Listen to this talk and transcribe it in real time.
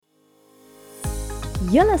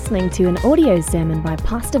You're listening to an audio sermon by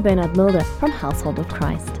Pastor Bernard Mulder from Household of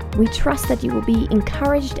Christ. We trust that you will be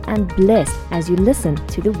encouraged and blessed as you listen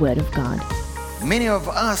to the Word of God. Many of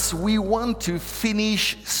us, we want to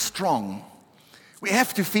finish strong. We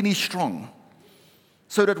have to finish strong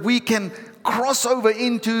so that we can cross over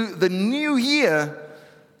into the new year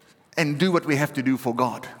and do what we have to do for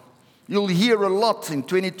God. You'll hear a lot in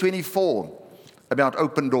 2024 about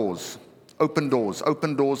open doors, open doors,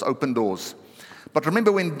 open doors, open doors. But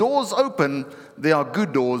remember, when doors open, there are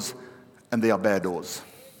good doors and there are bad doors.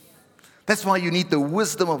 That's why you need the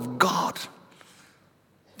wisdom of God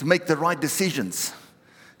to make the right decisions.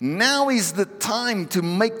 Now is the time to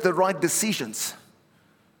make the right decisions.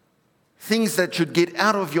 Things that should get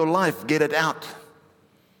out of your life, get it out.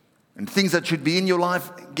 And things that should be in your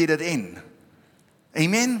life, get it in.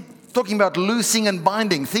 Amen? Talking about loosing and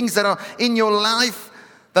binding. Things that are in your life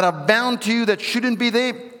that are bound to you that shouldn't be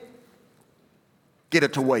there, get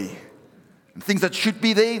it away. And things that should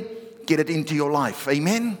be there, get it into your life.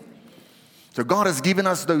 Amen? So God has given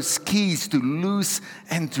us those keys to loose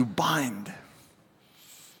and to bind.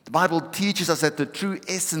 The Bible teaches us that the true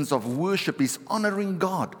essence of worship is honoring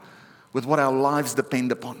God with what our lives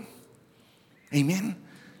depend upon. Amen?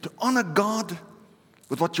 To honor God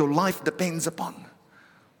with what your life depends upon.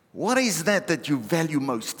 What is that you value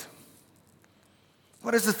most?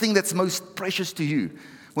 What is the thing that's most precious to you?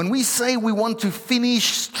 When we say we want to finish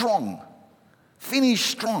strong,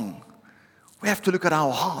 we have to look at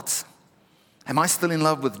our hearts. Am I still in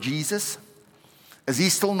love with Jesus? Is He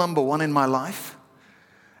still number one in my life?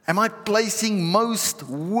 Am I placing most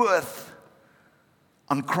worth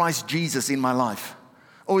on Christ Jesus in my life?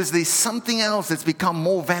 Or is there something else that's become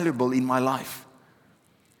more valuable in my life?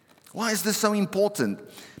 Why is this so important?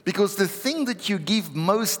 Because the thing that you give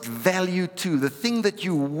most value to, the thing that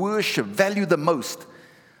you worship, value the most,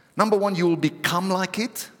 number one, you will become like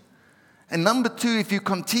it. And number two, if you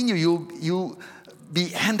continue, you'll be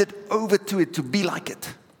handed over to it to be like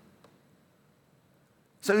it.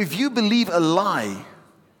 So if you believe a lie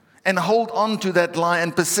and hold on to that lie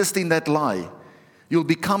and persist in that lie, you'll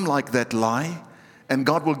become like that lie and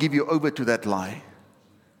God will give you over to that lie.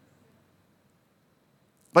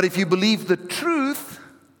 But if you believe the truth,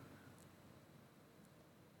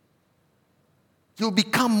 you'll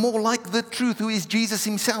become more like the truth, who is Jesus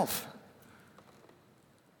Himself.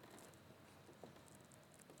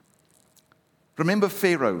 Remember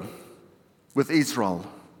Pharaoh with Israel.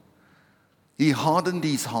 He hardened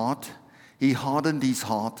his heart. He hardened his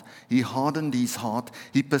heart. He hardened his heart.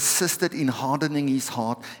 He persisted in hardening his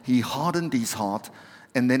heart. He hardened his heart.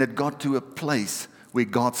 And then it got to a place where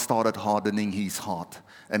God started hardening his heart.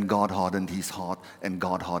 And God hardened his heart. And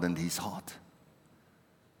God hardened his heart.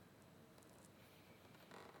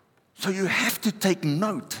 So you have to take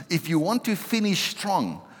note. If you want to finish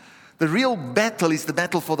strong, the real battle is the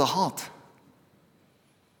battle for the heart.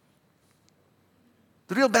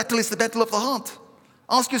 The real battle is the battle of the heart.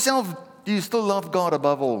 Ask yourself, do you still love God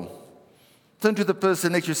above all? Turn to the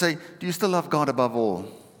person next to you and say, do you still love God above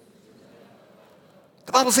all?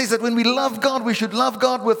 The Bible says that when we love God, we should love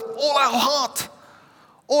God with all our heart,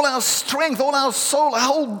 all our strength, all our soul, our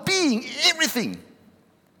whole being, everything.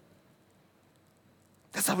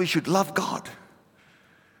 That's how we should love God.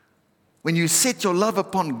 When you set your love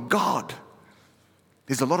upon God,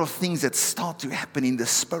 there's a lot of things that start to happen in the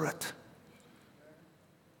Spirit.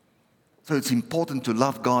 So it's important to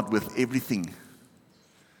love God with everything.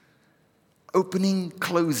 Opening,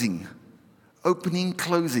 closing. Opening,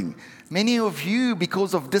 closing. Many of you,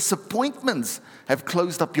 because of disappointments, have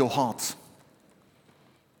closed up your hearts.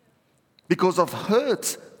 Because of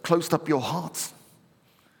hurts, closed up your hearts.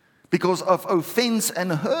 Because of offense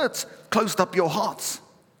and hurts, closed up your hearts.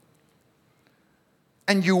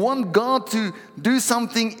 And you want God to do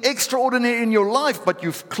something extraordinary in your life, but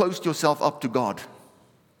you've closed yourself up to God.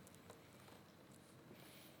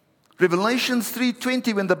 Revelation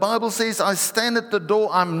 3:20, when the Bible says, I stand at the door,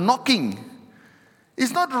 I'm knocking.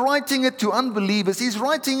 He's not writing it to unbelievers, He's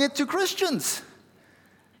writing it to Christians.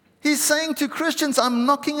 He's saying to Christians, I'm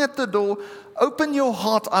knocking at the door. Open your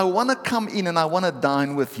heart. I want to come in and I want to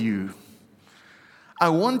dine with you. I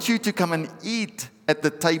want you to come and eat at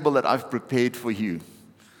the table that I've prepared for you.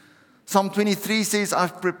 Psalm 23 says,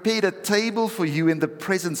 I've prepared a table for you in the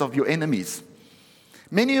presence of your enemies.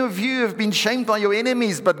 Many of you have been shamed by your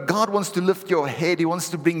enemies, but God wants to lift your head. He wants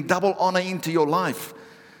to bring double honor into your life.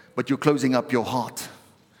 But you're closing up your heart.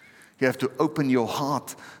 You have to open your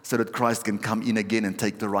heart so that Christ can come in again and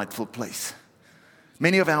take the rightful place.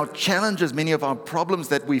 Many of our challenges, many of our problems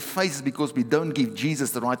that we face is because we don't give Jesus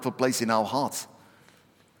the rightful place in our hearts.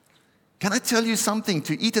 Can I tell you something?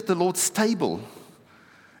 To eat at the Lord's table,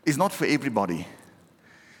 is not for everybody.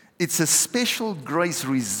 It's a special grace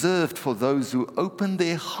reserved for those who open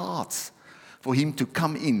their hearts for Him to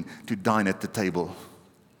come in to dine at the table.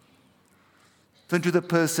 Turn to the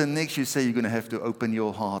person next to you, say, you're going to have to open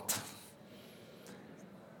your heart,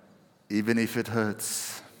 even if it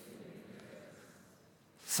hurts.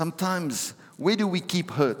 Sometimes, where do we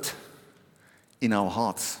keep hurt? In our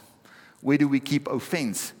hearts. Where do we keep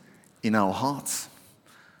offense? In our hearts.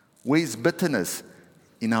 Where is bitterness?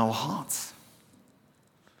 In our hearts.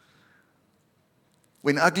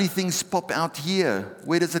 When ugly things pop out here,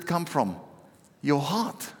 where does it come from? Your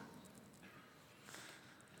heart.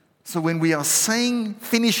 So when we are saying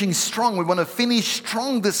finishing strong, we want to finish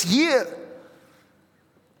strong this year. You're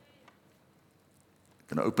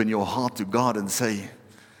going to open your heart to God and say,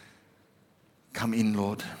 come in,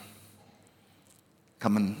 Lord.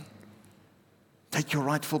 Come and take your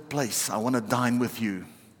rightful place. I want to dine with you.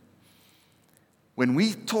 When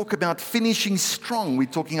we talk about finishing strong, we're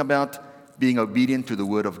talking about being obedient to the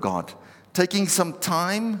Word of God. Taking some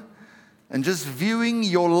time and just viewing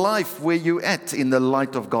your life where you're at in the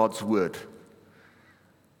light of God's Word.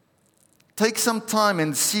 Take some time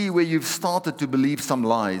and see where you've started to believe some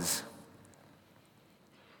lies.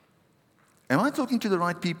 Am I talking to the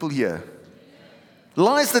right people here?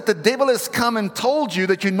 Lies that the devil has come and told you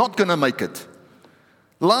that you're not going to make it.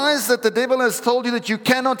 Lies that the devil has told you that you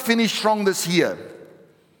cannot finish strong this year.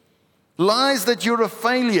 Lies that you're a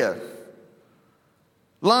failure.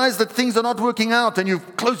 Lies that things are not working out and you're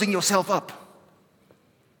closing yourself up.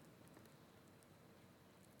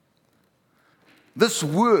 This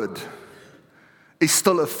word is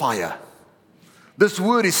still a fire. This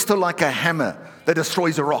word is still like a hammer that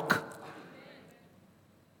destroys a rock.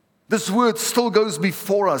 This word still goes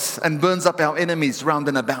before us and burns up our enemies round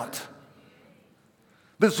and about.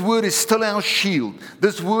 This word is still our shield.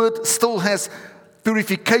 This word still has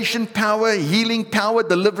purification power, healing power,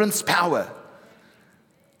 deliverance power.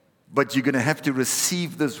 But you're going to have to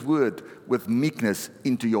receive this word with meekness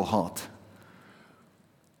into your heart.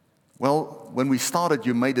 Well, when we started,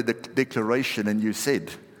 you made a declaration and you said,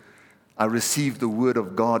 I received the word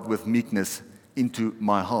of God with meekness into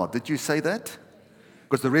my heart. Did you say that?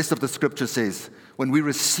 Because the rest of the scripture says, when we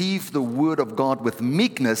receive the word of God with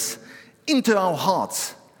meekness into our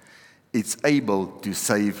hearts, it's able to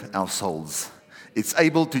save our souls. It's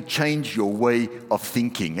able to change your way of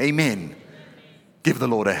thinking. Amen. Give the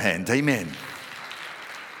Lord a hand. Amen.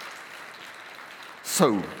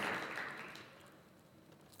 So,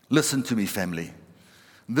 listen to me, family.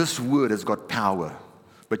 This word has got power,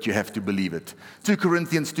 but you have to believe it. 2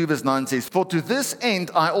 Corinthians 2 verse 9 says, For to this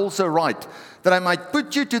end I also write, that I might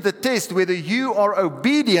put you to the test whether you are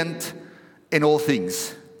obedient in all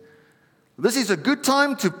things. This is a good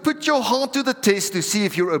time to put your heart to the test to see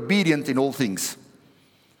if you're obedient in all things.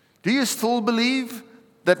 Do you still believe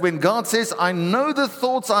that when God says, I know the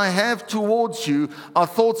thoughts I have towards you are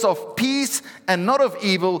thoughts of peace and not of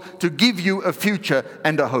evil, to give you a future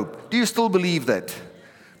and a hope? Do you still believe that?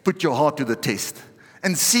 Put your heart to the test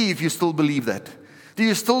and see if you still believe that. Do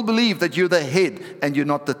you still believe that you're the head and you're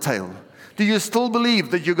not the tail? Do you still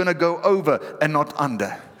believe that you're going to go over and not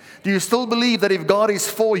under? Do you still believe that if God is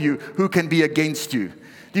for you, who can be against you?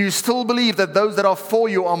 Do you still believe that those that are for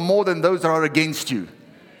you are more than those that are against you?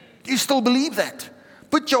 Do you still believe that?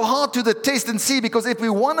 Put your heart to the test and see, because if we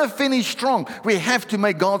want to finish strong, we have to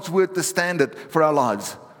make God's word the standard for our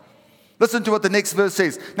lives. Listen to what the next verse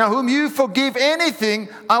says. Now, whom you forgive anything,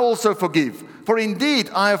 I also forgive. For indeed,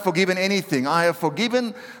 I have forgiven anything. I have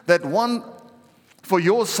forgiven that one for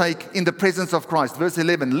your sake in the presence of Christ. Verse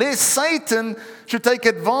 11, lest Satan should take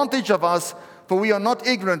advantage of us, for we are not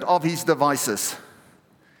ignorant of his devices.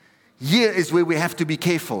 Here is where we have to be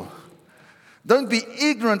careful. Don't be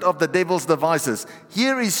ignorant of the devil's devices.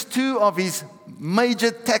 Here is two of his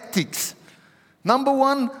major tactics. Number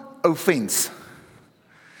one, offense.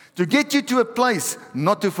 To get you to a place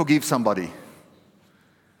not to forgive somebody.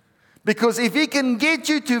 Because if he can get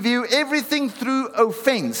you to view everything through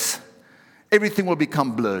offense, everything will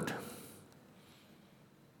become blurred.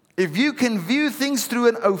 If you can view things through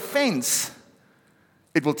an offense,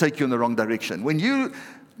 it will take you in the wrong direction. When you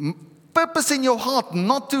purpose in your heart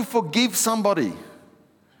not to forgive somebody,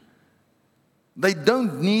 they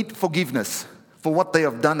don't need forgiveness for what they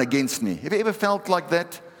have done against me. Have you ever felt like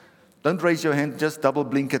that? Don't raise your hand, just double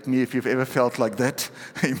blink at me if you've ever felt like that.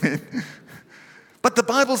 Amen. But the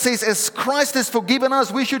Bible says, as Christ has forgiven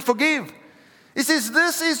us, we should forgive. It says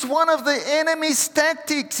this is one of the enemy's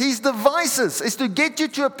tactics, his devices, is to get you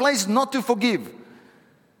to a place not to forgive.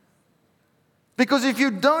 Because if you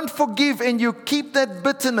don't forgive and you keep that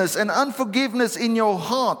bitterness and unforgiveness in your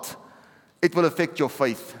heart, it will affect your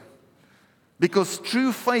faith. Because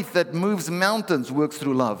true faith that moves mountains works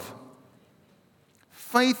through love.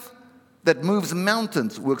 Faith that moves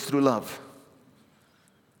mountains works through love.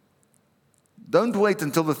 Don't wait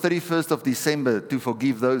until the 31st of December to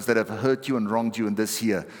forgive those that have hurt you and wronged you in this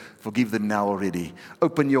year. Forgive them now already.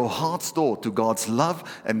 Open your heart's door to God's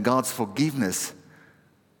love and God's forgiveness.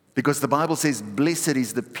 Because the Bible says, blessed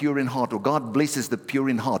is the pure in heart, or God blesses the pure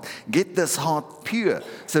in heart. Get this heart pure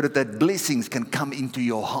so that blessings can come into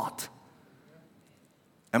your heart.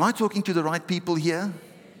 Am I talking to the right people here?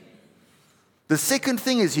 The second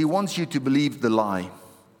thing is he wants you to believe the lie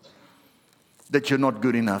that you're not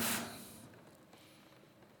good enough.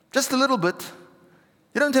 Just a little bit.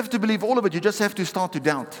 You don't have to believe all of it. You just have to start to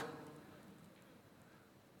doubt.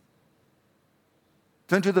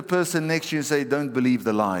 Turn to the person next to you and say, don't believe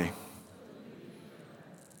the lie.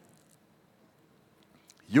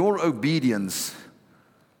 Your obedience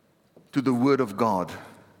to the Word of God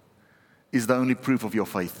is the only proof of your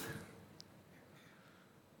faith.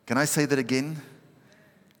 Can I say that again?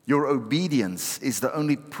 Your obedience is the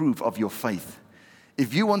only proof of your faith.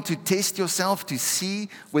 If you want to test yourself to see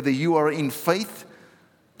whether you are in faith,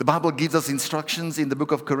 the Bible gives us instructions in the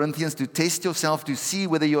book of Corinthians to test yourself to see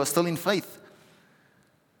whether you are still in faith.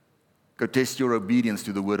 Go test your obedience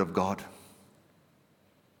to the Word of God.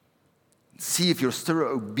 See if you're still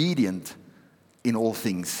obedient in all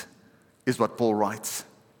things, is what Paul writes.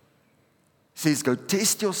 He says, go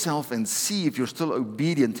test yourself and see if you're still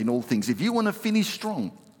obedient in all things. If you want to finish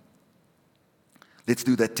strong, let's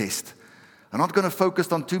do that test. I'm not going to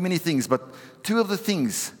focus on too many things, but two of the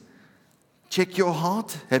things. Check your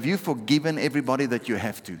heart. Have you forgiven everybody that you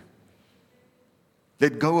have to?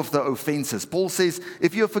 Let go of the offenses. Paul says,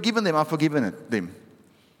 if you have forgiven them, I've forgiven them.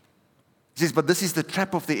 He says, but this is the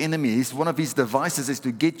trap of the enemy. One of his devices is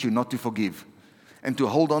to get you not to forgive and to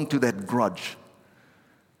hold on to that grudge.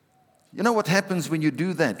 You know what happens when you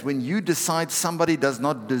do that? When you decide somebody does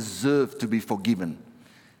not deserve to be forgiven,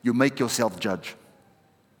 you make yourself judge.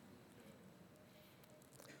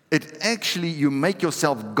 You make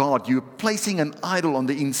yourself God. You're placing an idol on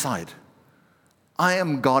the inside. I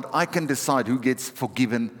am God. I can decide who gets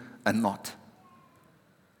forgiven and not.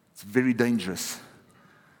 It's very dangerous.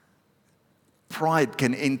 Pride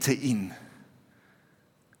can enter in.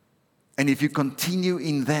 And if you continue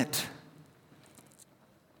in that,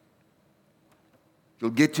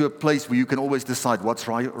 you'll get to a place where you can always decide what's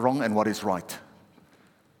right, wrong and what is right.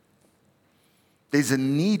 There's a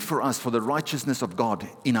need for us for the righteousness of God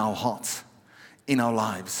in our hearts, in our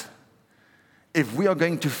lives. If we are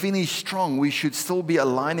going to finish strong, we should still be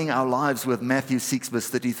aligning our lives with Matthew 6, verse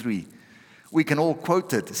 33. We can all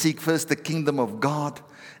quote it. Seek first the kingdom of God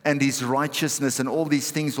and His righteousness, and all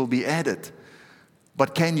these things will be added.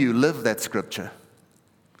 But can you live that scripture?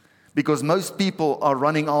 Because most people are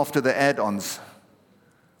running after the add-ons.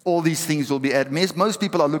 All these things will be added. Most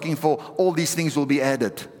people are looking for all these things will be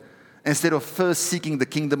added, instead of first seeking the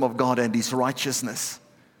kingdom of God and His righteousness.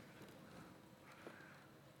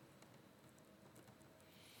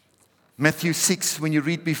 Matthew 6, when you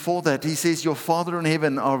read before that, he says, your Father in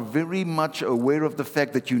heaven are very much aware of the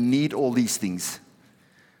fact that you need all these things.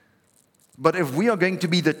 But if we are going to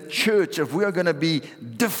be the church, if we are going to be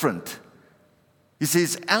different, he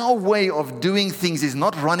says, our way of doing things is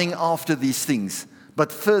not running after these things,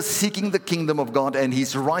 but first seeking the kingdom of God and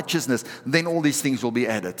His righteousness, then all these things will be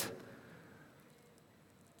added.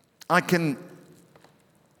 I can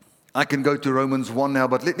go to Romans 1 now,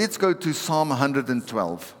 but let's go to Psalm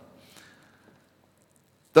 112.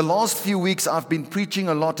 The last few weeks I've been preaching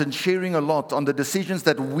a lot and sharing a lot on the decisions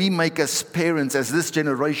that we make as parents, as this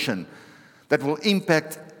generation, that will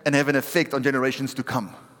impact and have an effect on generations to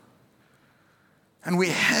come. And we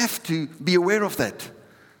have to be aware of that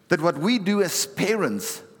what we do as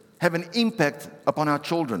parents have an impact upon our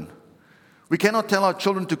children. We cannot tell our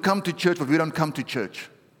children to come to church, but we don't come to church.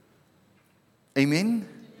 Amen?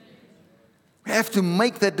 We have to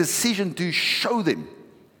make that decision to show them.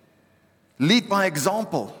 Lead by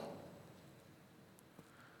example.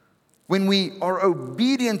 When we are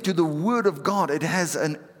obedient to the Word of God, it has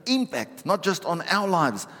an impact, not just on our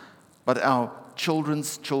lives, but our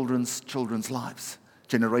children's lives,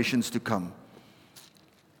 generations to come.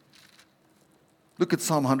 Look at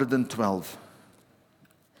Psalm 112.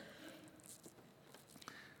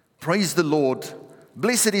 Praise the Lord.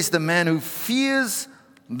 Blessed is the man who fears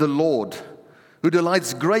the Lord, who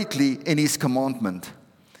delights greatly in His commandment.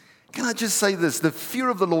 Can I just say this? The fear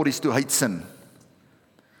of the Lord is to hate sin.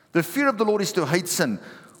 The fear of the Lord is to hate sin.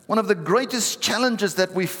 One of the greatest challenges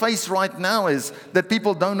that we face right now is that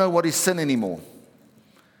people don't know what is sin anymore.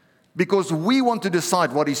 Because we want to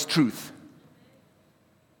decide what is truth.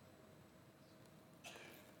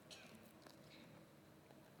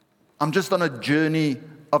 I'm just on a journey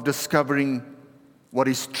of discovering what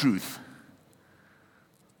is truth.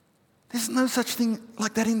 There's no such thing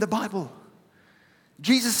like that in the Bible.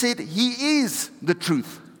 Jesus said He is the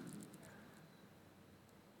truth.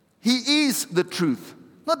 He is the truth.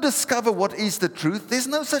 Not discover what is the truth. There's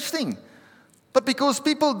no such thing. But because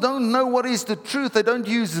people don't know what is the truth, they don't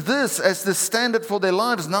use this as the standard for their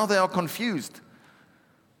lives. Now they are confused.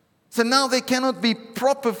 So now there cannot be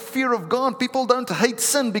proper fear of God. People don't hate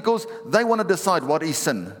sin because they want to decide what is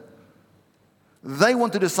sin. They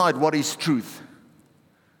want to decide what is truth.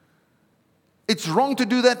 It's wrong to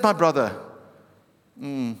do that, my brother.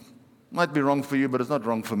 Might be wrong for you, but it's not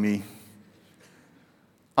wrong for me.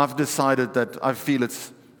 I've decided that I feel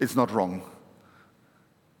it's not wrong.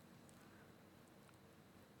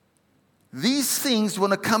 These things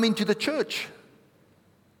want to come into the church.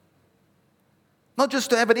 Not just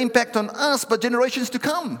to have an impact on us, but generations to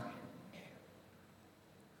come.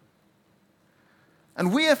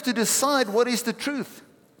 And we have to decide what is the truth.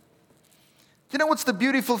 You know what's the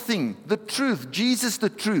beautiful thing? The truth, Jesus the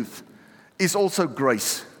truth, is also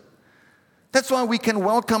grace. That's why we can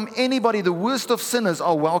welcome anybody. The worst of sinners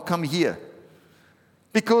are welcome here.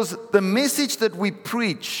 Because the message that we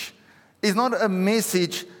preach is not a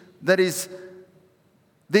message that is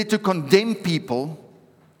there to condemn people,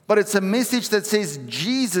 but it's a message that says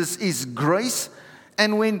Jesus is grace.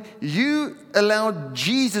 And when you allow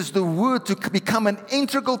Jesus, the Word, to become an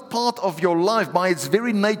integral part of your life, by its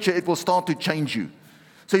very nature, it will start to change you.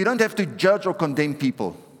 So you don't have to judge or condemn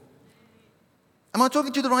people. Am I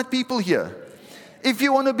talking to the right people here? If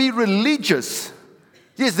you want to be religious,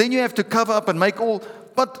 yes, then you have to cover up and make all.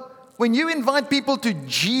 But when you invite people to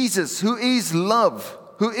Jesus, who is love,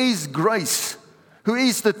 who is grace, who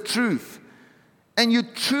is the truth, and you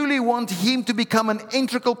truly want Him to become an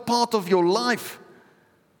integral part of your life,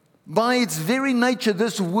 by its very nature,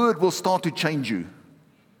 this Word will start to change you.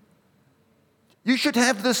 You should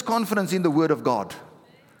have this confidence in the Word of God.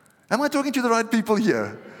 Am I talking to the right people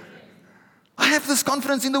here? I have this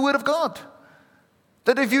confidence in the Word of God.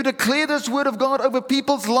 That if you declare this Word of God over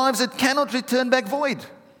people's lives, it cannot return back void.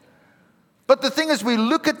 But the thing is, we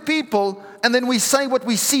look at people and then we say what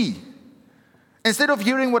we see. Instead of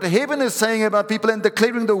hearing what heaven is saying about people and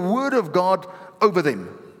declaring the Word of God over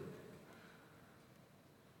them.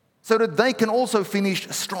 So that they can also finish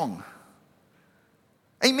strong.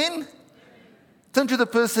 Amen? Turn to the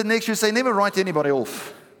person next to you and say, never write anybody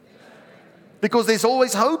off. Because there's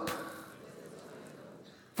always hope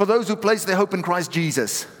for those who place their hope in Christ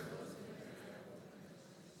Jesus.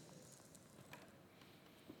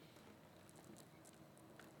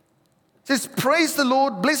 It says, praise the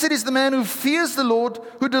Lord, blessed is the man who fears the Lord,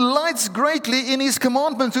 who delights greatly in His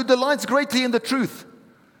commandments, who delights greatly in the truth.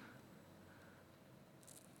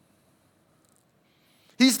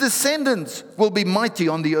 His descendants will be mighty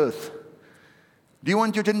on the earth. Do you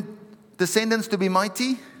want your descendants to be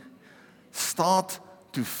mighty? Start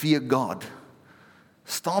to fear God.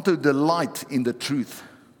 Start to delight in the truth.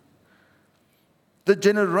 The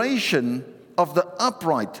generation of the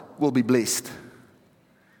upright will be blessed.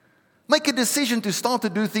 Make a decision to start to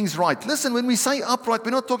do things right. Listen, when we say upright,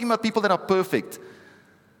 we're not talking about people that are perfect.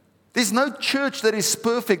 There's no church that is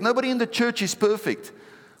perfect. Nobody in the church is perfect.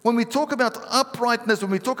 When we talk about uprightness, when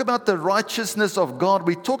we talk about the righteousness of God,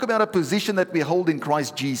 we talk about a position that we hold in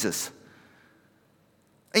Christ Jesus.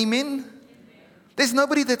 Amen? There's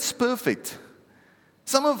nobody that's perfect.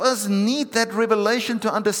 Some of us need that revelation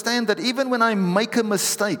to understand that even when I make a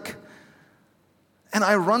mistake and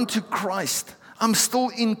I run to Christ, I'm still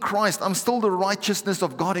in Christ. I'm still the righteousness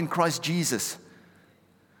of God in Christ Jesus.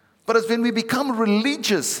 But it's when we become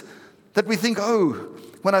religious that we think, oh,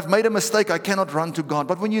 when I've made a mistake, I cannot run to God.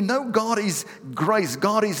 But when you know God is grace,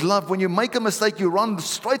 God is love, when you make a mistake, you run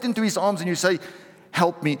straight into His arms and you say,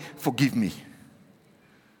 help me, forgive me.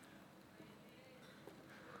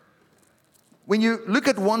 When you look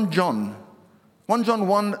at 1 John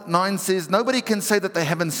 1:9 says, nobody can say that they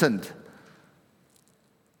haven't sinned.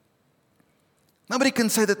 Nobody can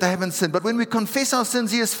say that they haven't sinned. But when we confess our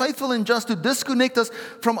sins, He is faithful and just to disconnect us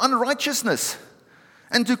from unrighteousness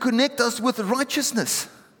and to connect us with righteousness.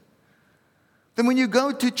 Then when you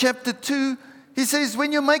go to chapter 2, he says,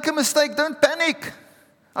 when you make a mistake, don't panic.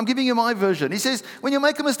 I'm giving you my version. He says, when you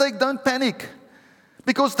make a mistake, don't panic.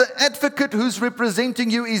 Because the advocate who's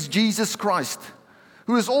representing you is Jesus Christ,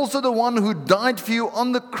 who is also the one who died for you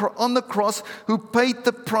on the cross, who paid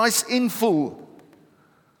the price in full,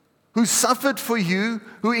 who suffered for you,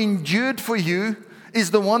 who endured for you,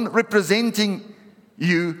 is the one representing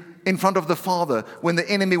you in front of the Father when the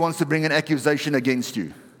enemy wants to bring an accusation against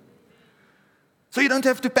you. So you don't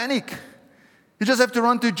have to panic. You just have to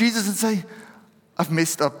run to Jesus and say, I've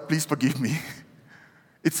messed up. Please forgive me.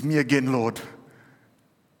 It's me again, Lord.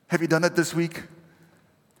 Have you done it this week?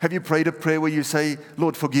 Have you prayed a prayer where you say,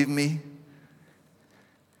 Lord, forgive me?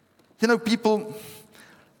 You know, people,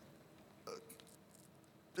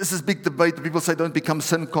 this is big debate. People say don't become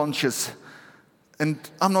sin conscious. And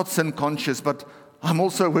I'm not sin conscious, but I'm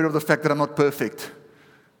also aware of the fact that I'm not perfect.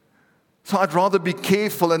 So I'd rather be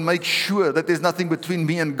careful and make sure that there's nothing between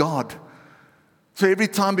me and God. So every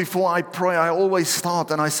time before I pray, I always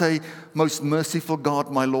start and I say, most merciful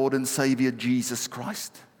God, my Lord and Savior, Jesus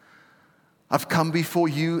Christ. I've come before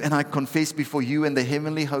you and I confess before you and the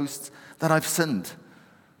heavenly hosts that I've sinned.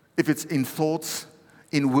 If it's in thoughts,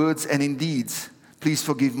 in words, and in deeds, please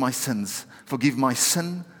forgive my sins. Forgive my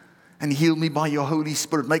sin and heal me by your Holy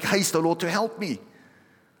Spirit. Make haste, O Lord, to help me.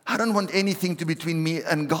 I don't want anything to be between me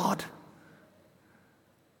and God.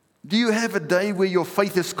 Do you have a day where your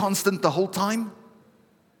faith is constant the whole time?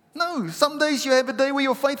 No. Some days you have a day where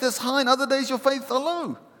your faith is high and other days your faith are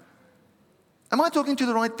low. Am I talking to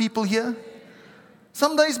the right people here?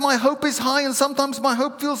 Some days my hope is high and sometimes my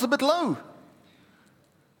hope feels a bit low.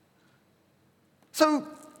 So,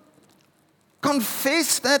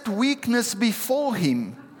 confess that weakness before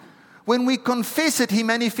Him. When we confess it, He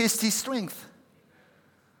manifests His strength.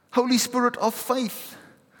 Holy Spirit of faith,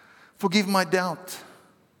 forgive my doubt.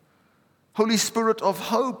 Holy Spirit of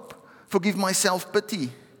hope, forgive my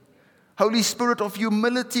self-pity. Holy Spirit of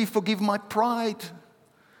humility, forgive my pride.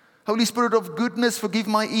 Holy Spirit of goodness, forgive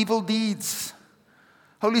my evil deeds.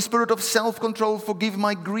 Holy Spirit of self-control, forgive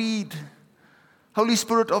my greed. Holy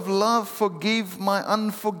Spirit of love, forgive my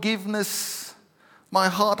unforgiveness, my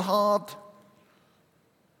hard heart.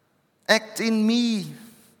 Act in me,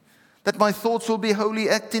 that my thoughts will be holy.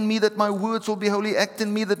 Act in me, that my words will be holy. Act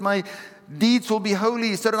in me, that my deeds will be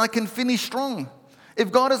holy, so that I can finish strong. If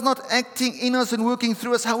God is not acting in us and working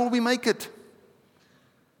through us, how will we make it?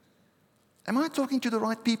 Am I talking to the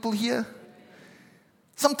right people here?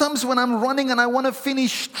 Sometimes when I'm running and I want to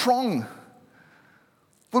finish strong,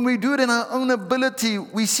 when we do it in our own ability,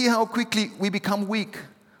 we see how quickly we become weak.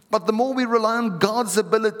 But the more we rely on God's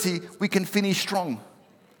ability, we can finish strong.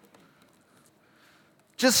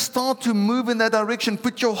 Just start to move in that direction.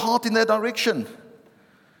 Put your heart in that direction.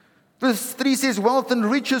 Verse 3 says, wealth and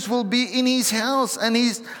riches will be in his house, and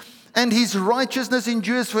his righteousness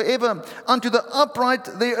endures forever. Unto the upright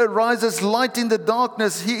there arises light in the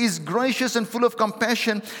darkness. He is gracious and full of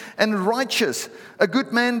compassion and righteous. A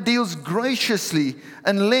good man deals graciously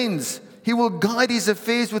and lends. He will guide his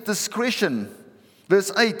affairs with discretion.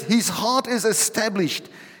 Verse 8, his heart is established.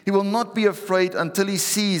 He will not be afraid until he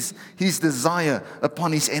sees his desire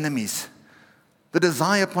upon his enemies. The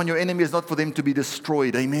desire upon your enemy is not for them to be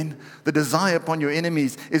destroyed. Amen. The desire upon your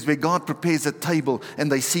enemies is where God prepares a table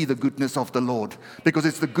and they see the goodness of the Lord. Because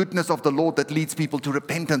it's the goodness of the Lord that leads people to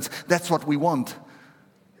repentance. That's what we want.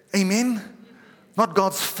 Amen. Not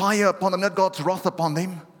God's fire upon them, not God's wrath upon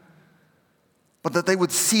them. But that they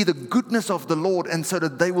would see the goodness of the Lord, and so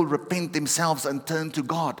that they will repent themselves and turn to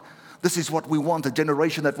God. This is what we want, a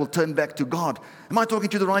generation that will turn back to God. Am I talking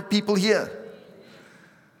to the right people here?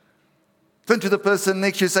 Turn to the person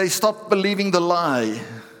next to you and say, stop believing the lie.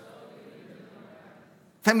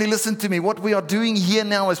 Family, listen to me. What we are doing here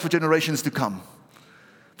now is for generations to come.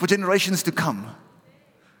 For generations to come.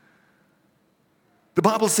 The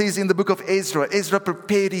Bible says in the book of Ezra, Ezra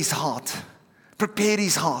prepared his heart. Prepared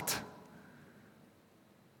his heart.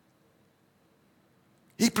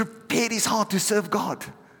 He prepared his heart to serve God.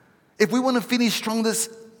 If we want to finish strong this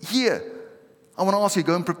year, I want to ask you,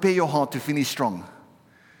 go and prepare your heart to finish strong.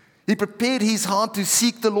 He prepared his heart to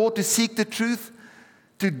seek the Lord, to seek the truth,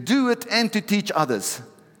 to do it and to teach others.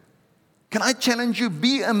 Can I challenge you?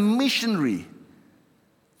 Be a missionary.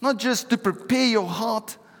 Not just to prepare your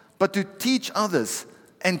heart, but to teach others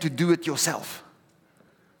and to do it yourself.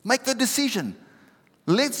 Make the decision.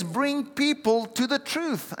 Let's bring people to the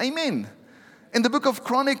truth. Amen. In the book of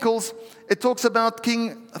Chronicles, it talks about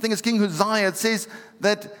King Uzziah. It says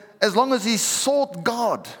that as long as he sought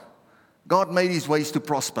God, God made his ways to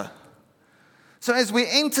prosper. So as we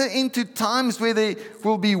enter into times where there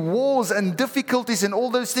will be wars and difficulties and all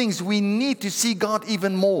those things, we need to see God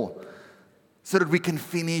even more so that we can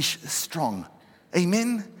finish strong.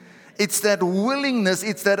 Amen? It's that willingness,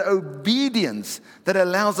 it's that obedience that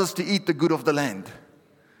allows us to eat the good of the land.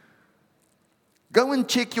 Go and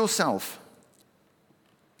check yourself.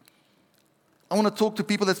 I want to talk to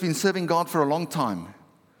people that's been serving God for a long time.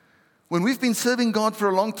 When we've been serving God for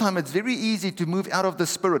a long time, it's very easy to move out of the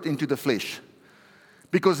spirit into the flesh.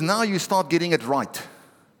 Because now you start getting it right.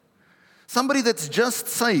 Somebody that's just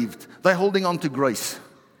saved, they're holding on to grace.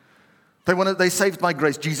 They saved by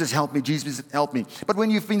grace. Jesus help me. Jesus help me. But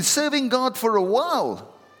when you've been serving God for a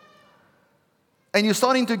while, and you're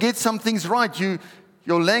starting to get some things right,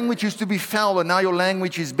 your language used to be foul, and now your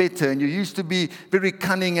language is better. And you used to be very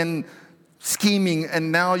cunning and scheming,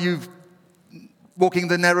 and now you're walking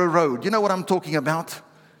the narrow road. You know what I'm talking about?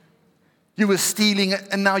 You were stealing,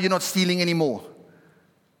 and now you're not stealing anymore.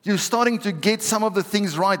 You're starting to get some of the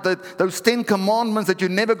things right. Those 10 commandments that you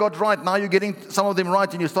never got right, now you're getting some of them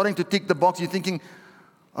right, and you're starting to tick the box. You're thinking,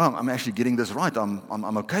 oh, I'm actually getting this right.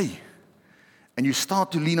 I'm okay. And you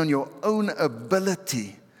start to lean on your own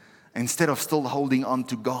ability instead of still holding on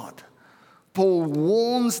to God. Paul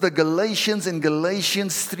warns the Galatians in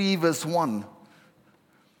Galatians 3 verse 1.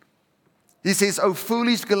 He says, "O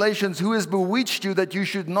foolish Galatians, who has bewitched you that you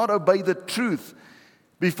should not obey the truth,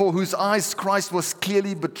 before whose eyes Christ was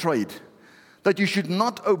clearly betrayed?" That you should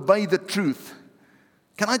not obey the truth.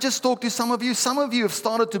 Can I just talk to some of you? Some of you have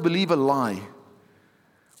started to believe a lie.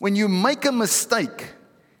 When you make a mistake,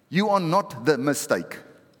 you are not the mistake.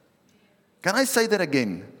 Can I say that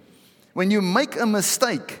again? When you make a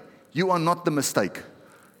mistake, you are not the mistake.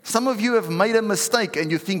 Some of you have made a mistake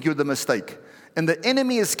and you think you're the mistake. And the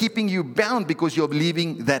enemy is keeping you bound because you're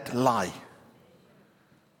believing that lie.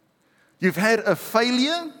 You've had a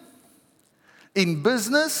failure in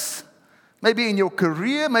business, maybe in your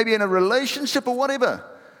career, maybe in a relationship or whatever.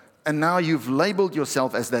 And now you've labeled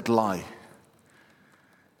yourself as that lie.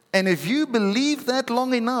 And if you believe that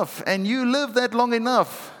long enough and you live that long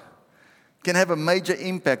enough, it can have a major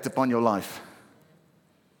impact upon your life.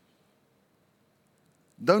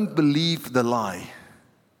 Don't believe the lie.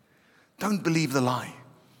 Don't believe the lie.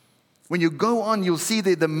 When you go on, you'll see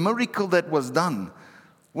that the miracle that was done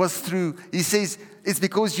was through, he says, it's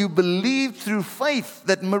because you believe through faith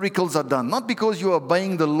that miracles are done, not because you're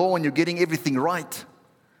obeying the law and you're getting everything right.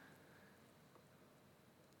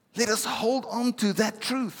 Let us hold on to that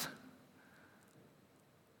truth.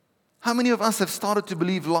 How many of us have started to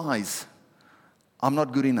believe lies? I'm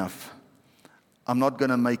not good enough. I'm not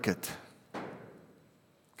going to make it.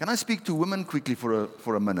 Can I speak to women quickly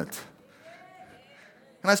for a minute?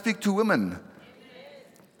 Can I speak to women?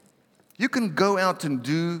 You can go out and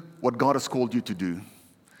do what God has called you to do.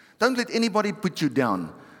 Don't let anybody put you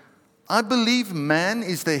down. I believe man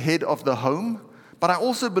is the head of the home, but I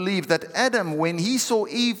also believe that Adam, when he saw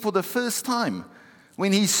Eve for the first time,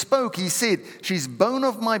 when he spoke, he said, "She's bone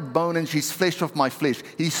of my bone and she's flesh of my flesh."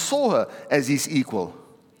 He saw her as his equal.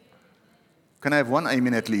 Can I have one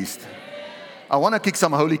amen at least? I want to kick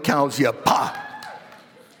some holy cows here. Pah!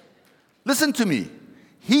 Listen to me.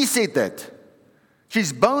 He said that.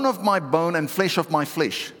 She's bone of my bone and flesh of my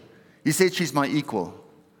flesh. He said she's my equal.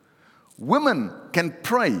 Women can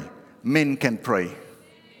pray. Men can pray.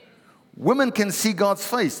 Women can see God's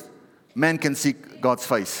face. Men can see God's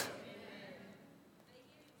face.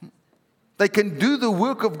 They can do the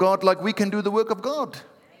work of God like we can do the work of God.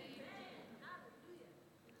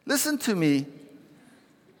 Listen to me.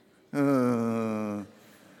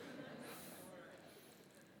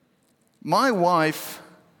 My wife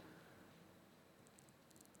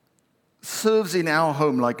serves in our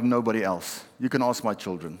home like nobody else. You can ask my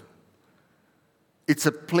children. It's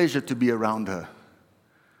a pleasure to be around her.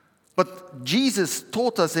 But Jesus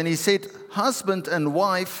taught us, and he said, husband and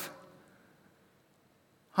wife,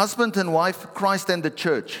 Christ and the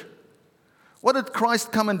church. What did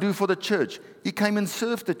Christ come and do for the church? He came and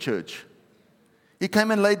served the church. He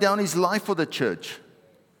came and laid down his life for the church.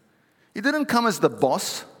 He didn't come as the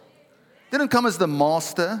boss. He didn't come as the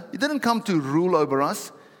master. He didn't come to rule over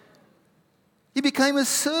us. He became a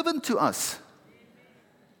servant to us.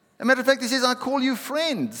 As a matter of fact, he says, I call you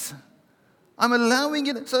friends. I'm allowing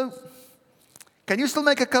you. So, can you still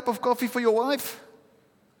make a cup of coffee for your wife?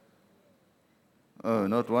 Oh,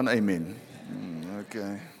 not one amen.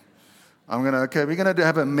 Okay. We're going to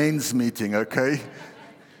have a men's meeting, okay?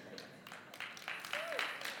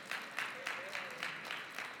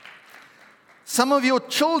 Some of your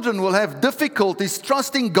children will have difficulties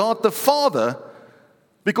trusting God the Father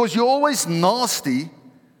because you're always nasty,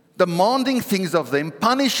 demanding things of them,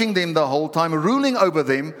 punishing them the whole time, ruling over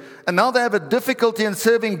them, and now they have a difficulty in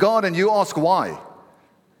serving God, and you ask why.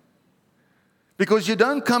 Because you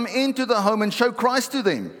don't come into the home and show Christ to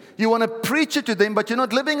them. You want to preach it to them, but you're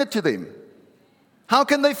not living it to them. How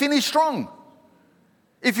can they finish strong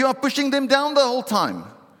if you are pushing them down the whole time?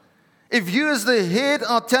 If you as the head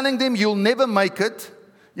are telling them you'll never make it,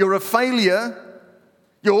 you're a failure,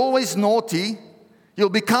 you're always naughty, you'll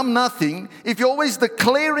become nothing, if you're always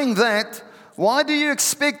declaring that, why do you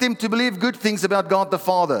expect them to believe good things about God the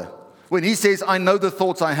Father? When he says, I know the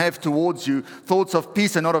thoughts I have towards you, thoughts of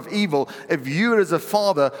peace and not of evil, if you as a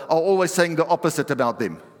father are always saying the opposite about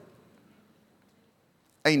them.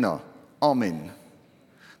 Amen. Amen.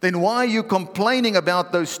 Then why are you complaining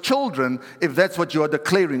about those children if that's what you are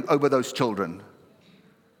declaring over those children?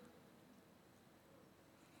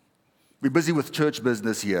 We're busy with church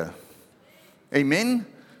business here. Amen?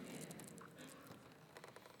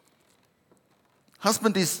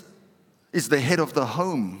 Husband is the head of the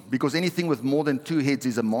home, because anything with more than two heads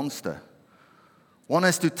is a monster. One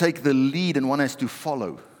has to take the lead and one has to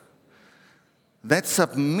follow. That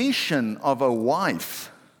submission of a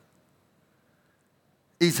wife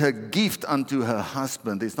is her gift unto her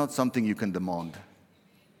husband. It's not something you can demand.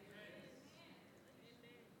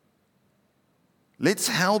 Let's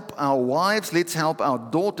help our wives, let's help our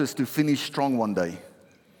daughters to finish strong one day.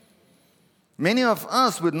 Many of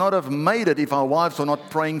us would not have made it if our wives were not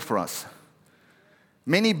praying for us.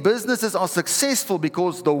 Many businesses are successful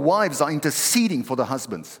because the wives are interceding for the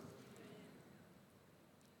husbands.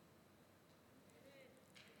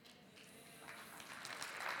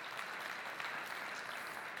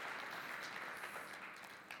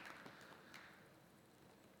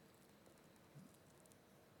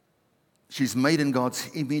 She's made in God's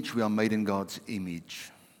image. We are made in God's image.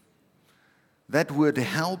 That word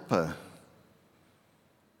helper,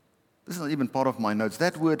 this is not even part of my notes.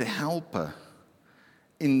 That word helper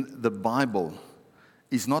in the Bible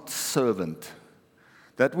is not servant.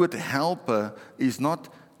 That word helper is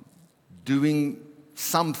not doing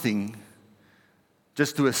something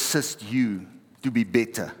just to assist you to be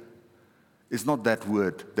better. It's not that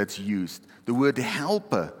word that's used. The word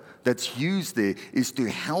helper that's used there is to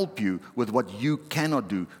help you with what you cannot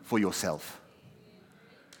do for yourself.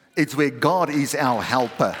 It's where God is our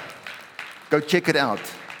helper. Go check it out.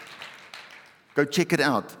 Go check it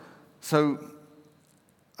out. So,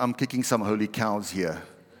 I'm kicking some holy cows here.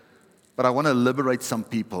 But I want to liberate some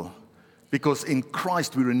people. Because in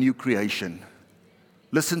Christ we're a new creation.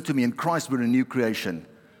 Listen to me, in Christ we're a new creation.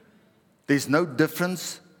 There's no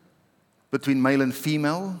difference between male and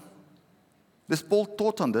female. This Paul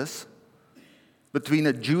taught on this, between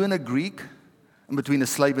a Jew and a Greek, and between a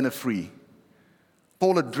slave and a free.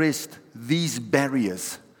 Paul addressed these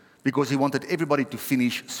barriers because he wanted everybody to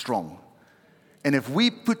finish strong. And if we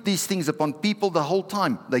put these things upon people the whole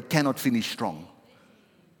time, they cannot finish strong.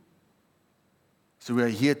 So we are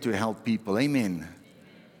here to help people. Amen.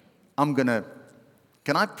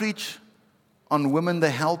 Can I preach on women the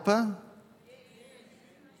helper?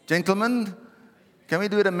 Gentlemen, can we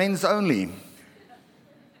do it a men's only?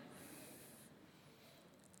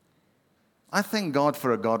 I thank God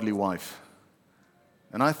for a godly wife.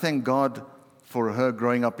 And I thank God for her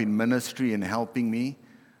growing up in ministry and helping me.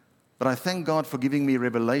 But I thank God for giving me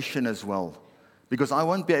revelation as well. Because I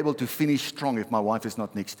won't be able to finish strong if my wife is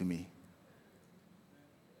not next to me.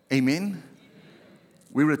 Amen?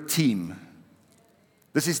 We're a team.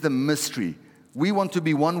 This is the mystery. We want to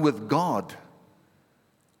be one with God.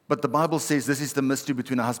 But the Bible says this is the mystery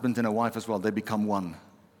between a husband and a wife as well. They become one.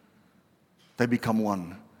 They become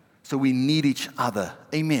one. So we need each other.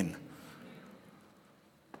 Amen.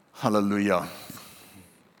 Hallelujah.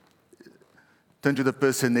 Turn to the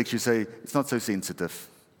person next to you, say, it's not so sensitive.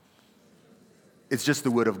 It's just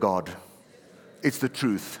the word of God. It's the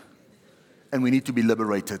truth. And we need to be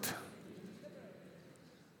liberated.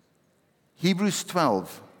 Hebrews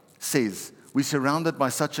 12 says, we're surrounded by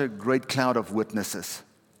such a great cloud of witnesses.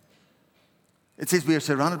 It says we are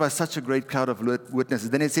surrounded by such a great cloud of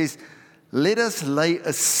witnesses. Then it says, let us lay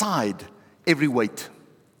aside every weight.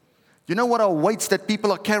 You know what are weights that people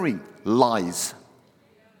are carrying? Lies.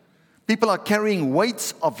 People are carrying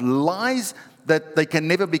weights of lies that they can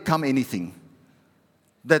never become anything.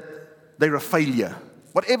 That they're a failure.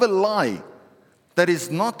 Whatever lie that is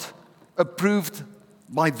not approved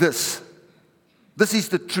by this. This is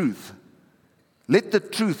the truth. Let the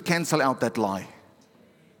truth cancel out that lie.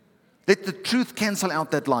 Let the truth cancel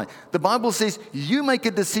out that lie. The Bible says you make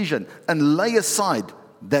a decision and lay aside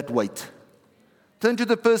that weight. Turn to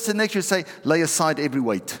the person next to you and say, lay aside every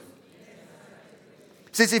weight.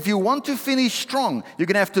 It says if you want to finish strong, you're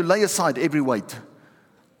going to have to lay aside every weight.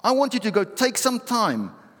 I want you to go take some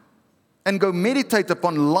time and go meditate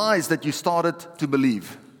upon lies that you started to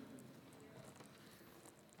believe.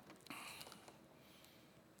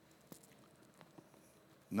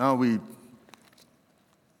 Now we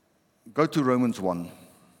go to Romans 1.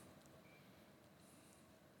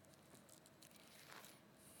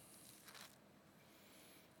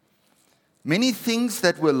 Many things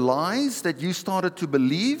that were lies that you started to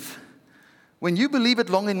believe, when you believe it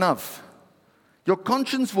long enough, your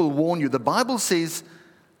conscience will warn you. The Bible says,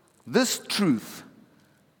 This truth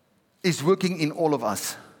is working in all of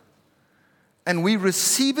us. And we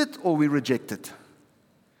receive it or we reject it.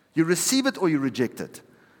 You receive it or you reject it.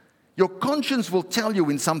 Your conscience will tell you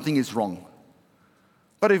when something is wrong.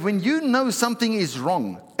 But when you know something is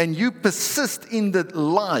wrong and you persist in the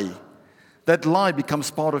lie, that lie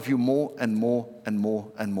becomes part of you more and more and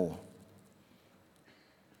more and more.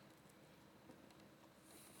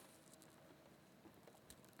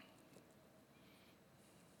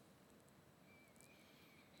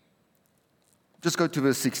 Just go to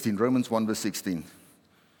verse 16, Romans 1 verse 16.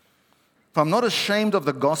 For I'm not ashamed of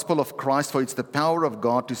the gospel of Christ, for it's the power of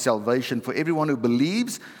God to salvation for everyone who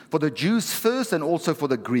believes, for the Jews first and also for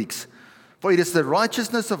the Greeks. For it is the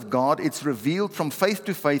righteousness of God, it's revealed from faith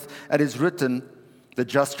to faith, and is written, the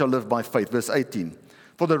just shall live by faith. Verse 18.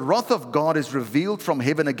 For the wrath of God is revealed from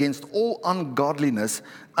heaven against all ungodliness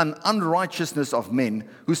and unrighteousness of men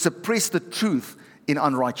who suppress the truth in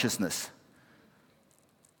unrighteousness.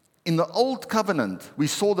 In the old covenant, we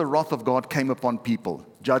saw the wrath of God came upon people.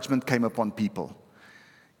 Judgment came upon people.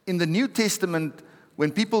 In the New Testament,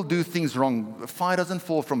 when people do things wrong, fire doesn't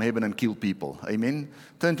fall from heaven and kill people. Amen?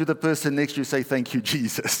 Turn to the person next to you and say, thank you,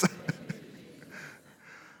 Jesus.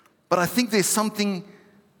 But I think there's something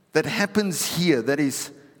that happens here that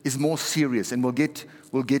is more serious, and we'll get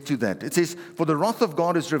to that. It says, for the wrath of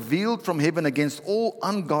God is revealed from heaven against all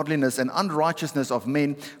ungodliness and unrighteousness of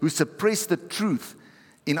men who suppress the truth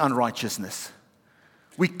in unrighteousness.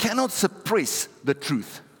 We cannot suppress the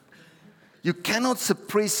truth. You cannot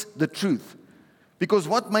suppress the truth, because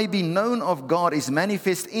what may be known of God is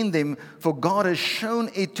manifest in them, for God has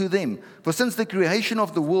shown it to them. For since the creation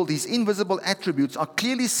of the world, his invisible attributes are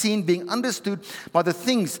clearly seen, being understood by the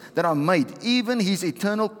things that are made, even his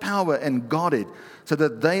eternal power and Godhead, so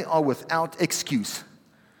that they are without excuse.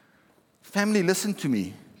 Family, listen to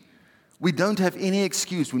me. We don't have any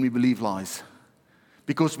excuse when we believe lies,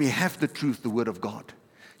 because we have the truth, the Word of God.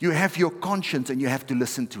 You have your conscience and you have to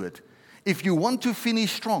listen to it. If you want to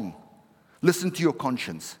finish strong, listen to your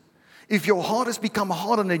conscience. If your heart has become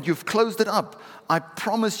hardened and you've closed it up, I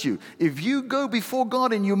promise you, if you go before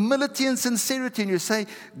God in humility and sincerity and you say,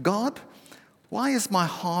 God, why is my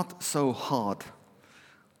heart so hard?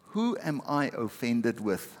 Who am I offended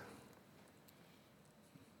with?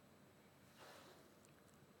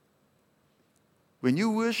 When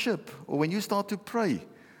you worship or when you start to pray,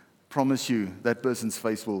 promise you that person's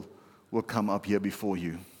face will come up here before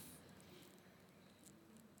you.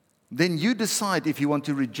 Then you decide if you want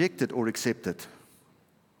to reject it or accept it.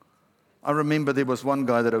 I remember there was one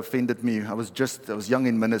guy that offended me. I was young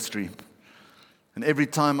in ministry. And every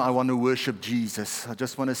time I want to worship Jesus, I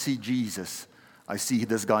just want to see Jesus, I see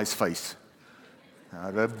this guy's face. I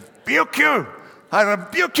rebuke you! I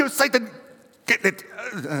rebuke you, Satan! Get it!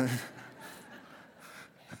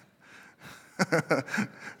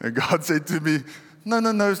 And God said to me, no,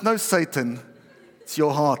 it's no Satan. It's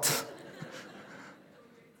your heart.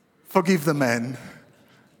 Forgive the man.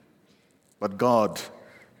 But God,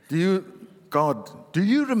 do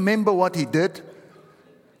you remember what he did?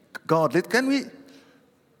 God,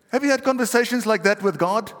 have you had conversations like that with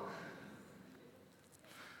God?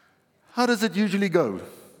 How does it usually go?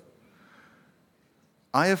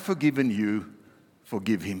 I have forgiven you,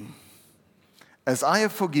 forgive him. As I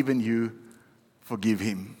have forgiven you, forgive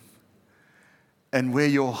him. And where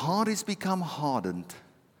your heart has become hardened,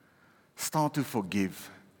 start to forgive.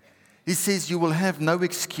 He says you will have no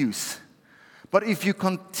excuse. But if you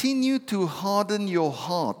continue to harden your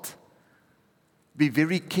heart, be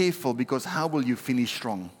very careful, because how will you finish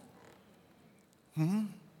strong?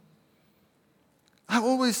 I'm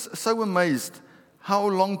always so amazed how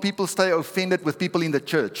long people stay offended with people in the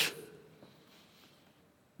church.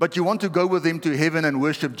 But you want to go with them to heaven and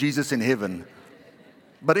worship Jesus in heaven.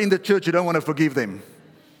 But in the church, you don't want to forgive them.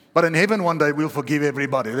 But in heaven one day, we'll forgive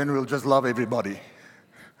everybody. Then we'll just love everybody.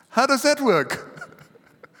 How does that work?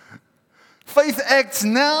 Faith acts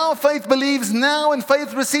now, faith believes now, and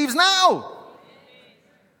faith receives now.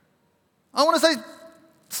 I want to say,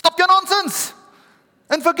 stop your nonsense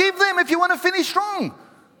and forgive them if you want to finish strong.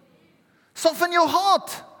 Soften your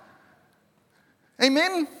heart.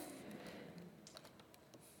 Amen?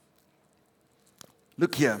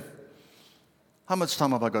 Look here. How much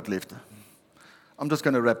time have I got left? I'm just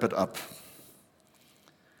going to wrap it up.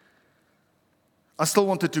 I still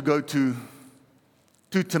wanted to go to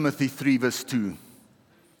 2 Timothy 3 verse 2.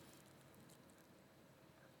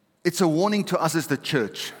 It's a warning to us as the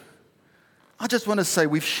church. I just want to say,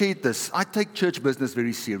 we've shared this. I take church business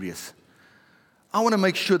very serious. I want to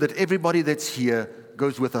make sure that everybody that's here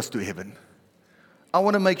goes with us to heaven. I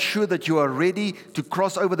want to make sure that you are ready to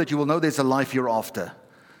cross over, that you will know there's a life hereafter.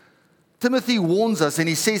 Timothy warns us, and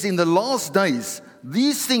he says in the last days,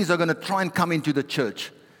 these things are going to try and come into the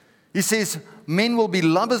church. He says, men will be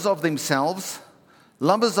lovers of themselves,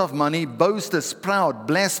 lovers of money, boasters, proud,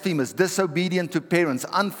 blasphemers, disobedient to parents,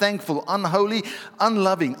 unthankful, unholy,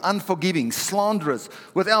 unloving, unforgiving, slanderers,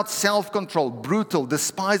 without self-control, brutal,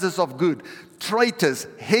 despisers of good, traitors,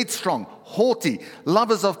 headstrong, haughty,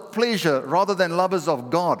 lovers of pleasure rather than lovers of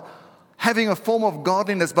God, having a form of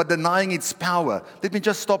godliness but denying its power. Let me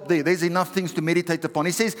just stop there. There's enough things to meditate upon.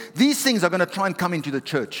 He says, these things are going to try and come into the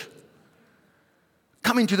church.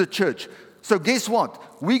 Come into the church. So guess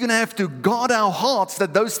what? We're going to have to guard our hearts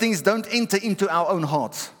that those things don't enter into our own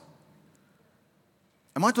hearts.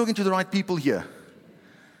 Am I talking to the right people here?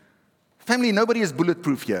 Family, nobody is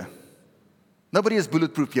bulletproof here. Nobody is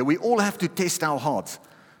bulletproof here. We all have to test our hearts.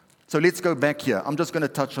 So let's go back here. I'm just going to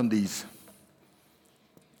touch on these.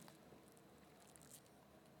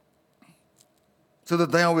 So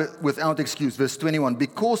that they are without excuse. Verse 21,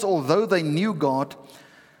 because although they knew God,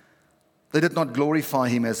 they did not glorify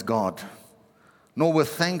Him as God, nor were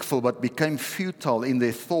thankful, but became futile in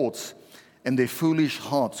their thoughts, and their foolish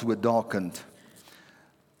hearts were darkened.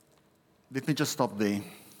 Let me just stop there.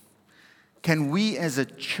 Can we as a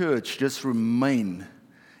church just remain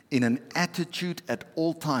in an attitude at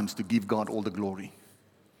all times to give God all the glory?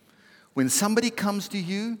 When somebody comes to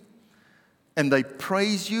you and they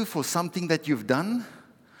praise you for something that you've done,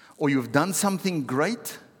 or you've done something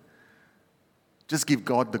great, just give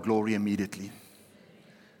God the glory immediately.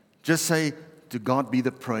 Just say, to God be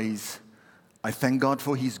the praise. I thank God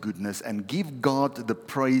for His goodness, and give God the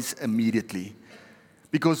praise immediately.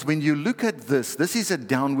 Because when you look at this is a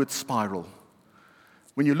downward spiral.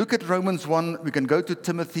 When you look at Romans 1, we can go to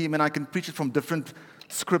Timothy, and I can preach it from different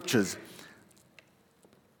scriptures.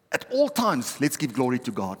 At all times, let's give glory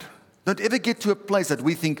to God. Don't ever get to a place that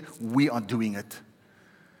we think we are doing it.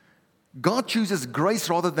 God chooses grace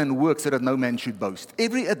rather than works so that no man should boast.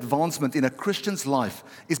 Every advancement in a Christian's life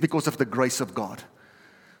is because of the grace of God.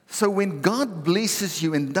 So when God blesses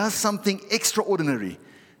you and does something extraordinary,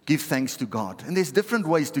 give thanks to God. And there's different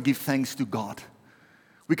ways to give thanks to God.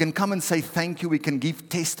 We can come and say thank you. We can give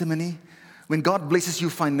testimony. When God blesses you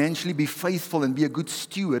financially, be faithful and be a good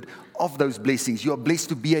steward of those blessings. You are blessed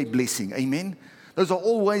to be a blessing. Amen? Those are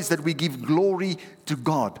all ways that we give glory to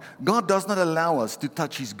God. God does not allow us to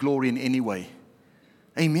touch His glory in any way.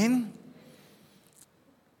 Amen?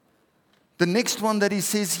 The next one that he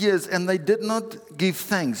says here is, and they did not give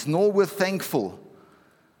thanks, nor were thankful.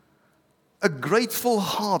 A grateful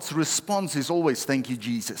heart's response is always, thank you,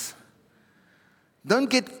 Jesus. Don't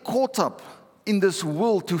get caught up in this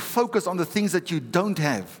world to focus on the things that you don't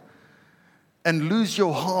have and lose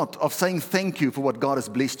your heart of saying thank you for what God has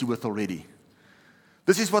blessed you with already.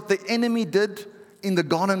 This is what the enemy did in the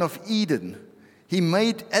Garden of Eden. He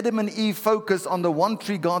made Adam and Eve focus on the one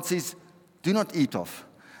tree God says, do not eat of,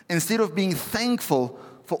 instead of being thankful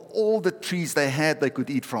for all the trees they could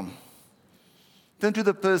eat from. Turn to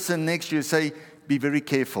the person next to you and say, be very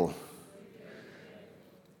careful.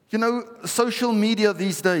 You know, social media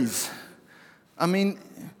these days, I mean,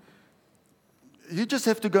 you just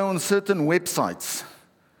have to go on certain websites.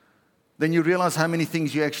 Then you realize how many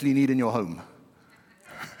things you actually need in your home.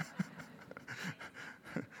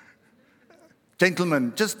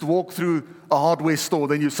 Gentlemen, just walk through a hardware store,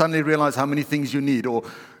 then you suddenly realize how many things you need. Or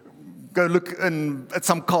go look at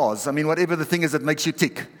some cars. I mean, whatever the thing is that makes you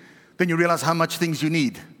tick. Then you realize how much things you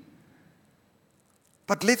need.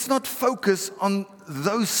 But let's not focus on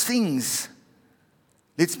those things.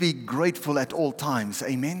 Let's be grateful at all times.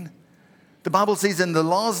 Amen? The Bible says in the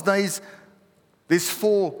last days, there's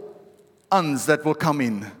 4 uns that will come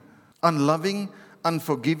in. Unloving,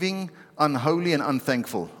 unforgiving, unholy, and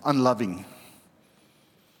unthankful. Unloving.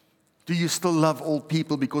 Do you still love all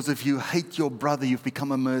people? Because if you hate your brother, you've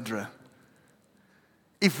become a murderer.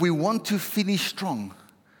 If we want to finish strong,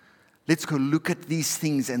 let's go look at these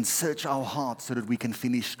things and search our hearts so that we can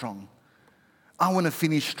finish strong. I want to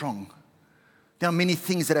finish strong. There are many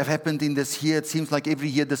things that have happened in this year. It seems like every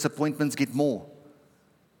year disappointments get more.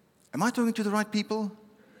 Am I talking to the right people?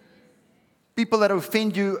 People that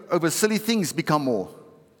offend you over silly things become more.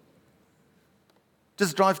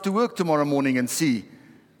 Just drive to work tomorrow morning and see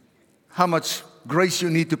how much grace you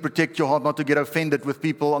need to protect your heart not to get offended with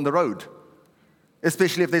people on the road,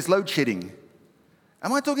 especially if there's load shedding.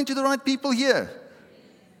 Am I talking to the right people here?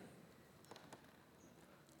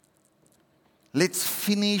 Let's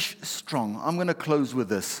finish strong. I'm going to close with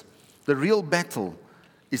this. The real battle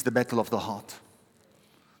is the battle of the heart.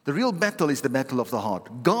 The real battle is the battle of the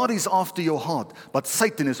heart. God is after your heart, but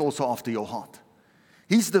Satan is also after your heart.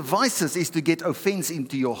 His devices is to get offense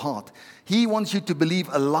into your heart. He wants you to believe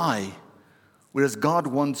a lie whereas God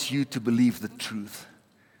wants you to believe the truth.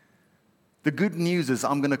 The good news is,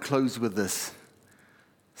 I'm going to close with this.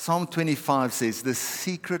 Psalm 25 says, the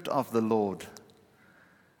secret of the Lord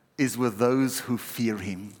is with those who fear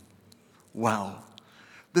him. Wow.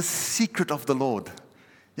 The secret of the Lord.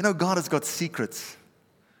 You know, God has got secrets.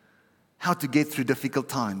 How to get through difficult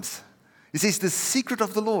times. He says, the secret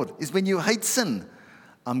of the Lord is when you hate sin,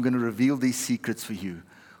 I'm going to reveal these secrets for you.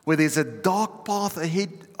 Where there's a dark path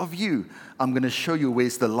ahead of you, I'm going to show you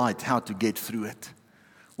where's the light, how to get through it.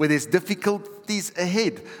 Where there's difficulties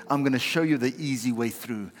ahead, I'm going to show you the easy way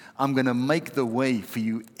through. I'm going to make the way for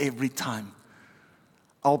you every time.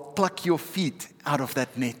 I'll pluck your feet out of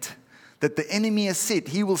that net that the enemy has said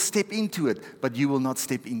he will step into it, but you will not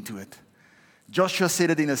step into it. Joshua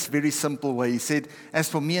said it in a very simple way. He said, as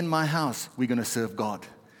for me and my house, we're going to serve God.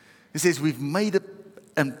 He says, we've made a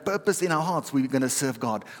purpose in our hearts, we're going to serve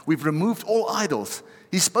God. We've removed all idols.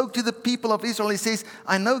 He spoke to the people of Israel. He says,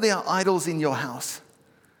 I know there are idols in your house.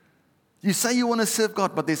 You say you want to serve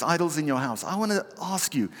God, but there's idols in your house. I want to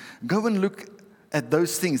ask you, go and look at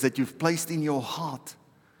those things that you've placed in your heart.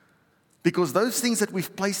 Because those things that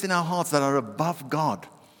we've placed in our hearts that are above God,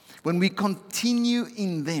 when we continue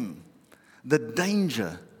in them, the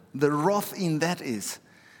danger, the wrath in that is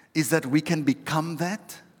that we can become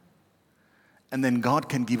that, and then God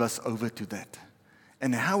can give us over to that.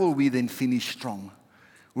 And how will we then finish strong?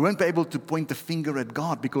 We won't be able to point the finger at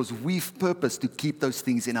God because we've purposed to keep those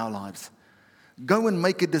things in our lives. Go and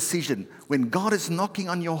make a decision. When God is knocking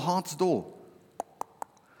on your heart's door,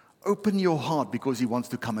 open your heart because he wants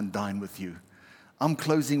to come and dine with you. I'm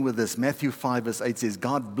closing with this. Matthew 5 verse 8 says,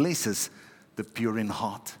 God blesses the pure in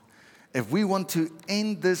heart. If we want to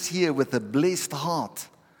end this year with a blessed heart,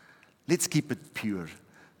 let's keep it pure.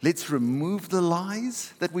 Let's remove the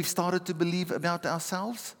lies that we've started to believe about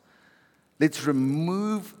ourselves. Let's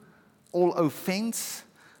remove all offense,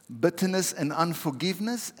 bitterness, and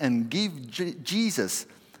unforgiveness, and give Jesus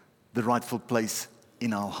the rightful place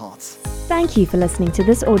in our hearts. Thank you for listening to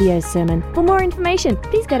this audio sermon. For more information,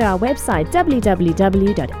 please go to our website www.hoc.org.za.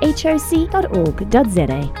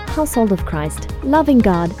 Household of Christ, loving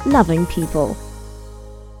God, loving people.